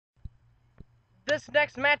This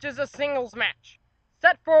next match is a singles match,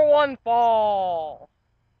 set for one fall.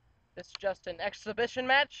 This is just an exhibition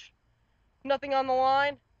match, nothing on the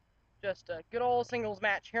line, just a good old singles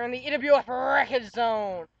match here in the EWF Wreckage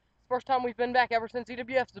Zone. First time we've been back ever since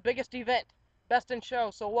EWF's the biggest event, Best in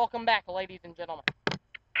Show, so welcome back, ladies and gentlemen.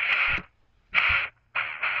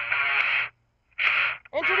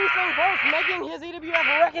 Introducing first, making his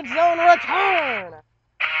EWF Wreckage Zone return,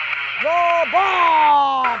 the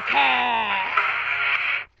Bobcat!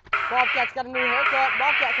 Bobcat's got a new haircut.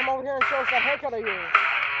 Bobcat, come over here and show us that haircut of yours.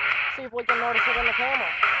 See if we can notice it in the camera.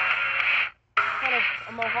 Kind of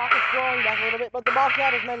a mohawk is growing back a little bit, but the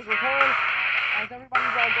Bobcat has made his return. As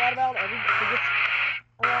everybody's all glad about, he gets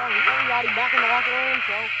everybody back in the locker room,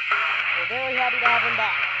 so we're very happy to have him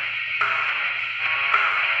back.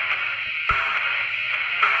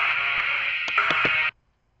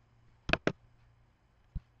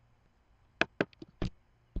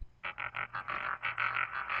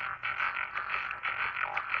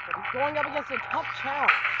 But he's going up against a tough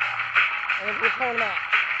challenge in his return match.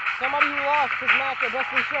 Somebody who lost his match at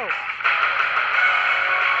Best in Show.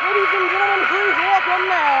 Ladies and gentlemen, please welcome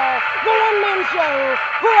now the one-man show,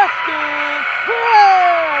 Preston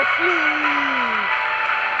Presley!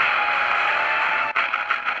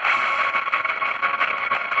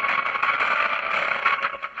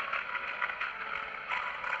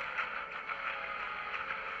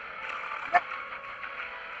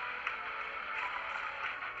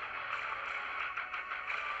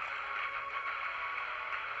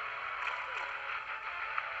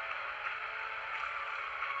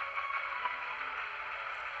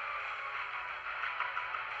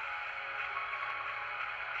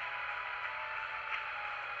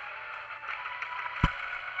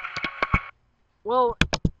 Well,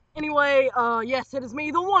 anyway, yes, it is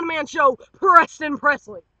me, the one-man show, Preston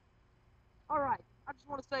Presley. Alright, I just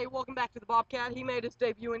want to say welcome back to the Bobcat. He made his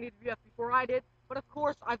debut in EWF before I did, but of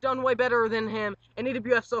course, I've done way better than him in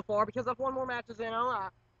EWF so far, because I've won more matches than I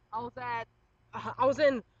was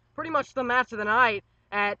in pretty much the match of the night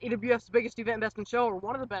at EWF's biggest event, Best in Show, or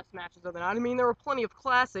one of the best matches of the night. I mean, there were plenty of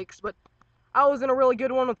classics, but I was in a really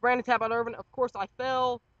good one with Brandon Tap out Irvin. Of course, I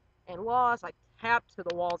fell and lost. I tapped to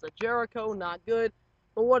the walls of Jericho, not good.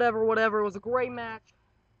 But whatever, it was a great match.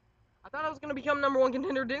 I thought I was going to become #1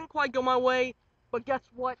 contender, didn't quite go my way, but guess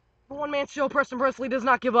what? The one-man show, Preston Presley, does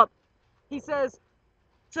not give up. He says,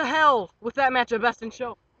 to hell with that match at Best in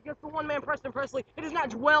Show. Because the one-man Preston Presley, he does not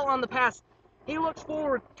dwell on the past. He looks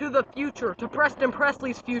forward to the future, to Preston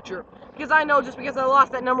Presley's future. Because I know just because I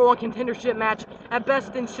lost that #1 contendership match at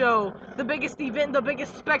Best in Show, the biggest event, the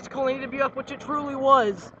biggest spectacle in EWF, which it truly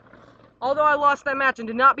was. Although I lost that match and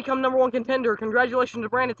did not become #1 contender, congratulations to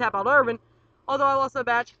Brandon Tap out Irvin. Although I lost that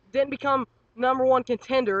match, didn't become #1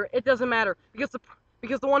 contender, it doesn't matter. Because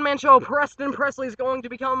the one-man show, Preston Presley, is going to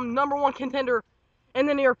become #1 contender in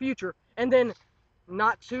the near future. And then,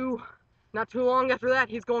 not too long after that,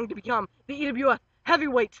 he's going to become the EWF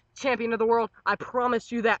heavyweight champion of the world. I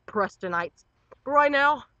promise you that, Prestonites. But right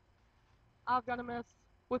now, I've got to mess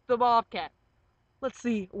with the Bobcat. Let's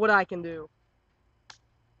see what I can do.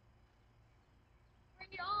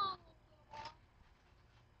 Bring it on.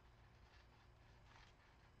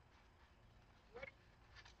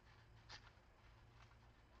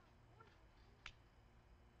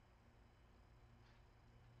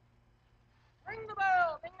 Ring the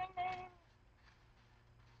bell! Ding, ding, ding!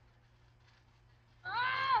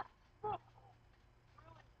 Ah!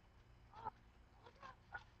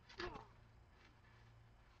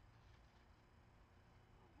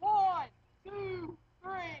 One, two,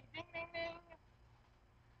 three! Ding, ding, ding!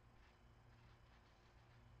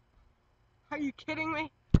 Are you kidding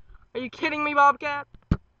me? Are you kidding me, Bobcat?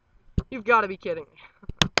 You've got to be kidding me.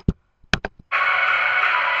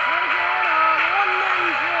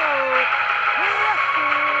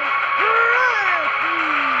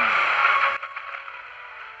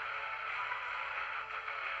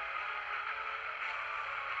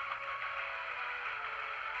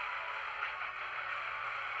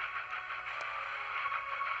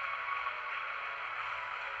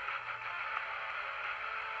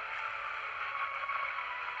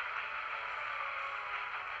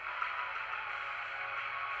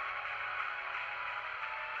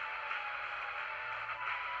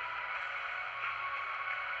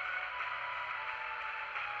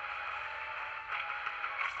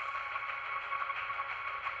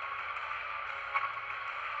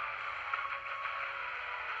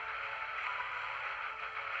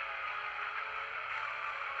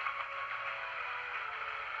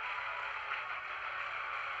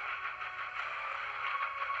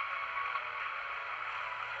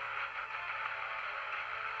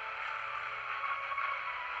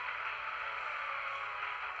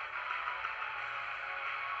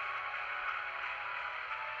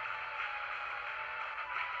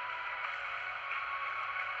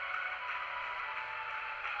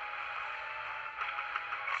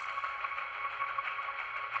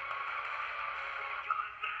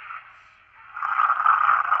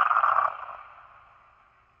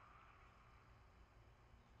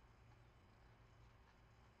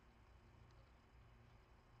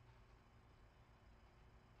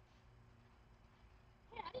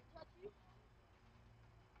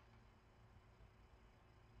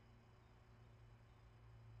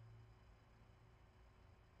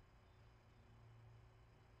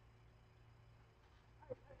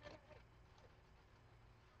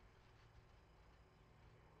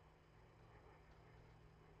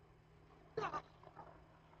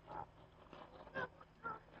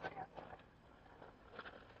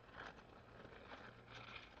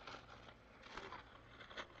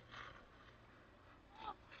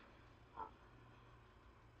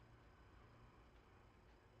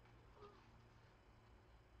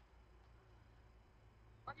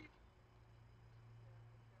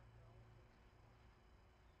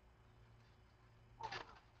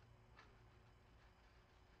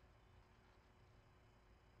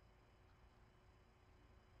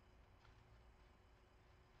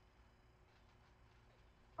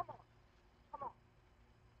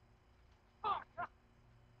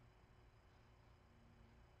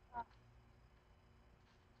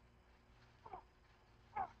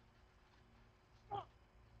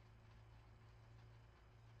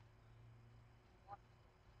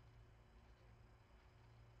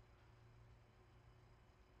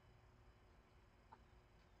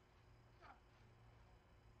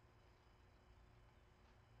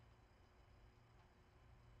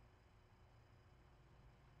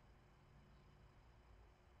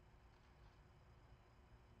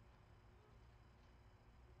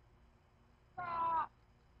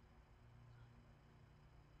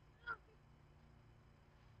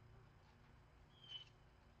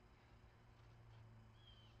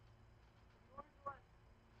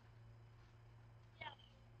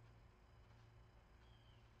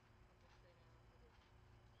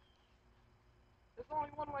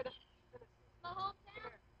 only one way to finish this. My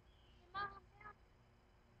hometown, in my hometown,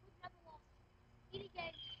 we've never lost any game in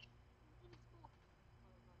any school.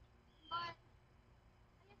 But I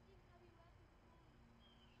guess the EWF is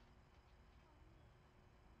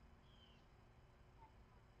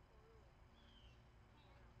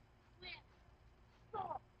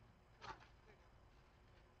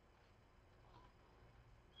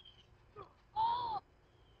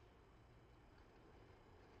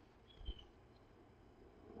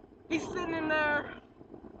He's sitting in there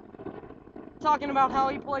talking about how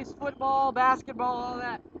he plays football, basketball, all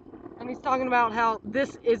that. And he's talking about how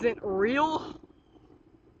this isn't real.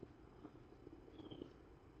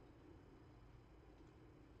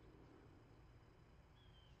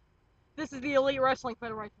 This is the Elite Wrestling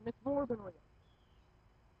Federation. It's more than real.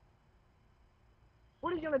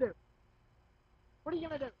 What are you gonna do? What are you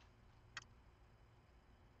gonna do?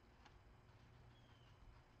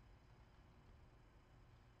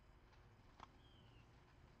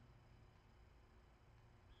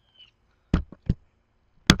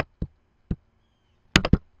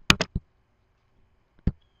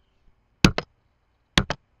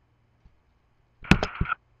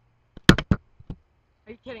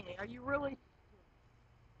 Are you kidding me? Are you really? Are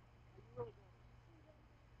you really doing it?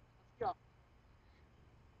 Let's go.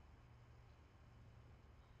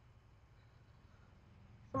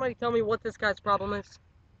 Somebody tell me what this guy's problem is.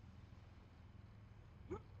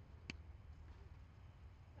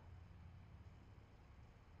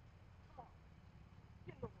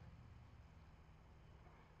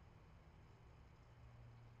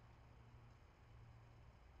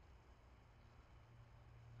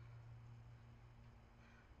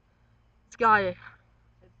 This guy is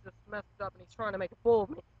just messed up and he's trying to make a fool of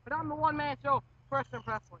me. But I'm the one-man show, Preston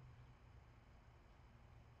Presley.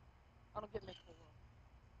 I don't get mixed with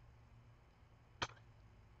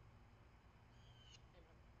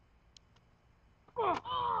Will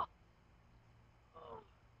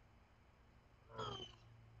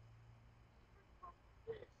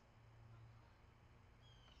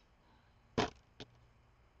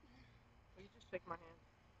you just shake my hand?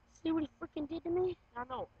 See what he freaking did to me? I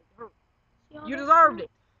know, it hurt. See all You that deserved shit?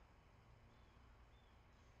 it.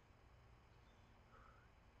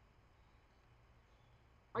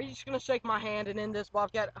 Are you just gonna shake my hand and end this,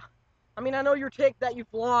 Bobcat? I mean, I know you're ticked that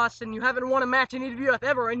you've lost and you haven't won a match in EWF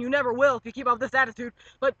ever, and you never will if you keep up this attitude,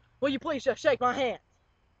 but will you please just shake my hand?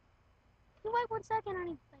 You wait 1 second, I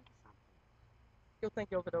need to think of something. You'll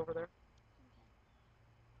think of it over there.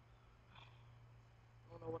 I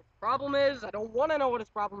don't know what his problem is. I don't want to know what his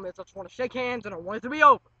problem is. I just want to shake hands and I want it to be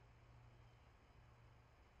over.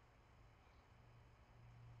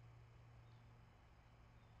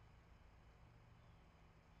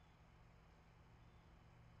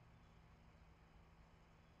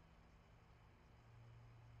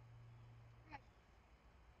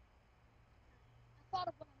 I thought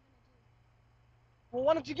of what I'm gonna do. Well,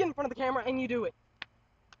 why don't you get in front of the camera and you do it?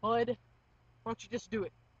 Bud, why don't you just do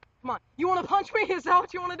it? Come on. You want to punch me? Is that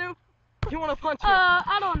what you want to do? You want to punch me?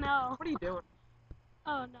 I don't know. What are you doing?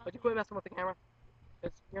 Oh, no. Would you quit messing with the camera?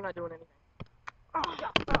 You're not doing anything.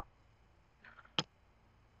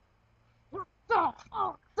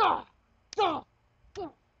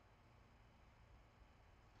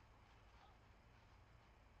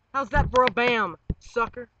 How's that for a bam,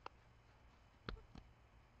 sucker?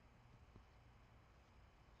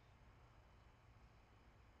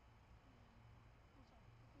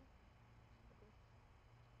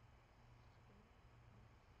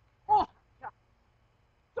 Oh!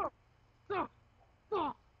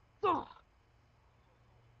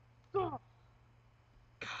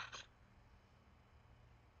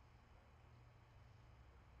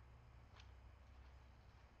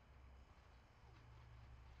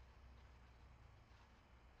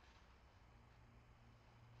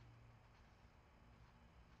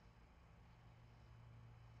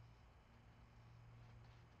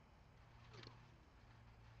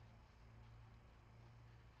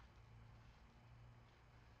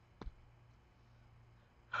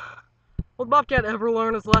 Will Bobcat ever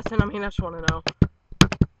learn his lesson? I mean, I just want to know.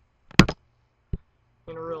 I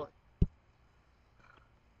mean, really.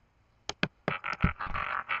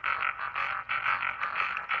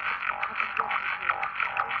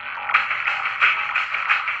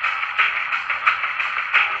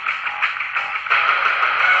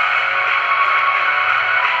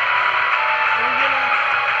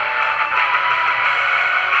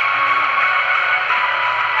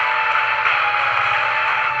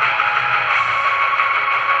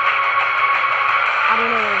 I don't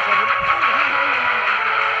know what I'm saying.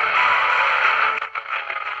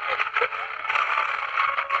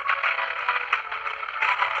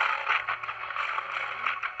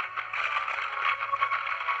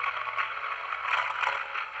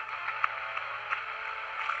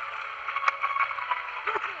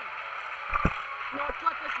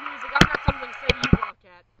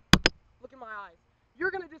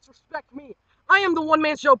 the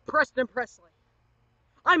one-man show Preston Presley.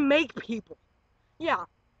 I make people. Yeah,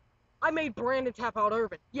 I made Brandon tap out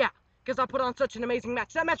Irvin. Yeah, because I put on such an amazing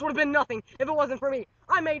match. That match would have been nothing if it wasn't for me.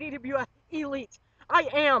 I made EWF Elite. I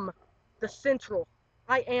am the central.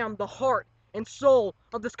 I am the heart and soul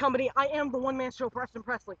of this company. I am the one-man show Preston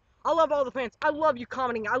Presley. I love all the fans. I love you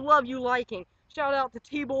commenting. I love you liking. Shout out to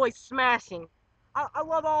T-Boy Smashing. I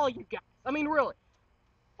love all you guys. I mean, really.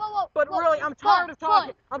 But really, I'm tired of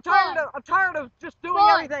talking. I'm tired of just doing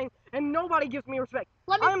everything, and nobody gives me respect.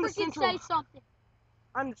 Let me freaking say something.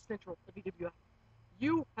 I'm the central of EWF.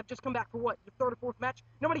 You have just come back for what? Your third or fourth match?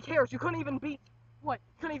 Nobody cares. You couldn't even beat what?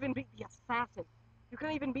 You couldn't even beat the assassin. You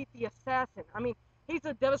couldn't even beat the assassin. I mean, he's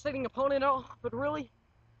a devastating opponent and all, but really,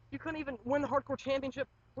 you couldn't even win the hardcore championship.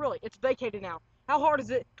 Really, it's vacated now. How hard is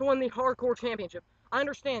it to win the hardcore championship? I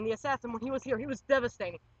understand the assassin, when he was here, he was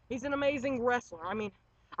devastating. He's an amazing wrestler. I mean,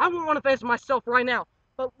 I wouldn't want to face myself right now,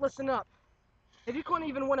 but listen up. If you couldn't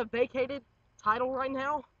even win a vacated title right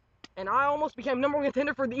now, and I almost became #1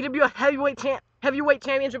 contender for the EWF heavyweight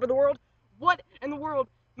championship of the world, what in the world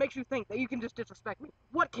makes you think that you can just disrespect me?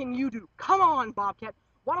 What can you do? Come on, Bobcat.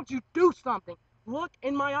 Why don't you do something? Look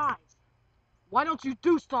in my eyes. Why don't you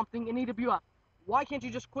do something in EWF? Why can't you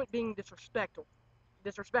just quit being disrespectful?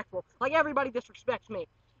 Like everybody disrespects me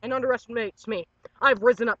and underestimates me. I've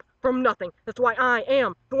risen up from nothing. That's why I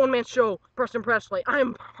am the one-man show, Preston Presley. I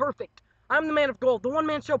am perfect. I'm the man of gold, the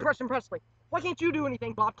one-man show, Preston Presley. Why can't you do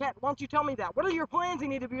anything, Bobcat? Why don't you tell me that? What are your plans in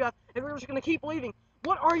EWF if you're just going to keep leaving?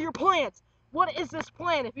 What are your plans? What is this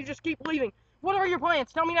plan if you just keep leaving? What are your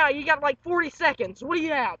plans? Tell me now. You got like 40 seconds. What do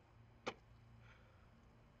you have?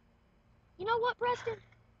 You know what, Preston?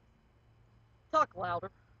 Talk louder.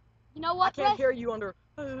 You know what, I can't hear you under...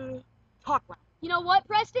 talk louder. You know what,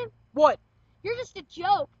 Preston? What? You're just a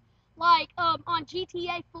joke. Like, on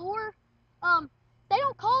GTA 4, they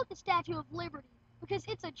don't call it the Statue of Liberty because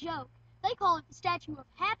it's a joke. They call it the Statue of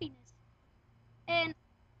Happiness. And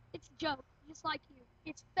it's a joke, just like you.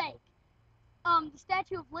 It's fake. The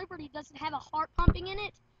Statue of Liberty doesn't have a heart pumping in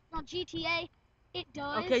it. On GTA, it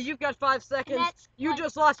does. Okay, you've got 5 seconds. You like,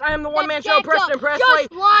 just lost. I am the one-man show, dead Preston joke. Presley.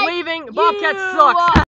 Just like Leaving. Bobcat sucks.